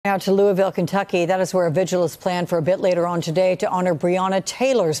Now to Louisville, Kentucky. That is where a vigil is planned for a bit later on today to honor Breonna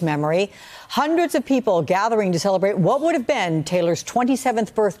Taylor's memory. Hundreds of people gathering to celebrate what would have been Taylor's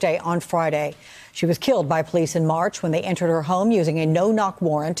 27th birthday on Friday. She was killed by police in March when they entered her home using a no-knock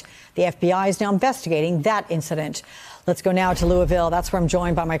warrant. The FBI is now investigating that incident. Let's go now to Louisville. That's where I'm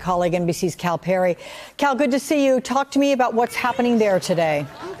joined by my colleague, NBC's Cal Perry. Cal, good to see you. Talk to me about what's happening there today.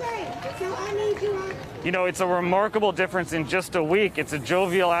 You know, it's a remarkable difference in just a week. It's a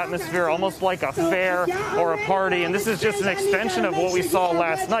jovial atmosphere, almost like a fair or a party. And this is just an extension of what we saw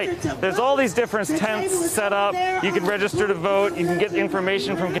last night. There's all these different tents set up. You can register to vote. You can get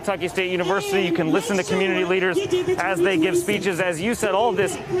information from Kentucky State University. You can listen to community leaders as they give speeches. As you said, all of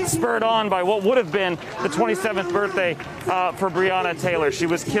this spurred on by what would have been the 27th birthday for Breonna Taylor. She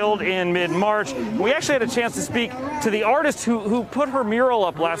was killed in mid-March. We actually had a chance to speak to the artist who put her mural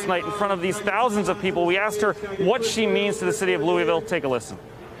up last night in front of these thousands of people. We asked her what she means to the city of Louisville. Take a listen.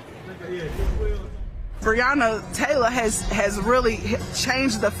 Breonna Taylor has really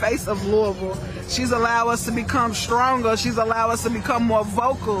changed the face of Louisville. She's allowed us to become stronger. She's allowed us to become more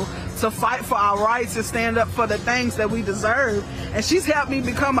vocal, to fight for our rights and stand up for the things that we deserve. And she's helped me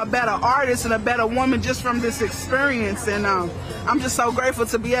become a better artist and a better woman just from this experience. And I'm just so grateful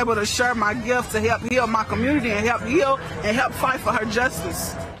to be able to share my gift to help heal my community and help heal and help fight for her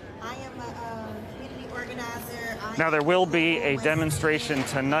justice. Now, there will be a demonstration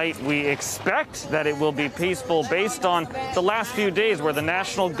tonight. We expect that it will be peaceful based on the last few days where the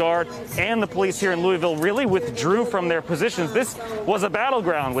National Guard and the police here in Louisville really withdrew from their positions. This was a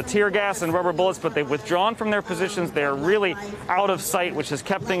battleground with tear gas and rubber bullets, but they've withdrawn from their positions. They are really out of sight, which has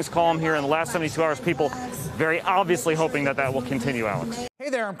kept things calm here in the last 72 hours. People very obviously hoping that that will continue, Alex. Hey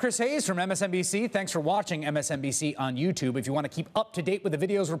there, I'm Chris Hayes from MSNBC. Thanks for watching MSNBC on YouTube. If you want to keep up to date with the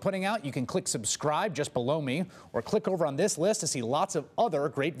videos we're putting out, you can click subscribe just below me or click over on this list to see lots of other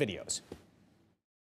great videos.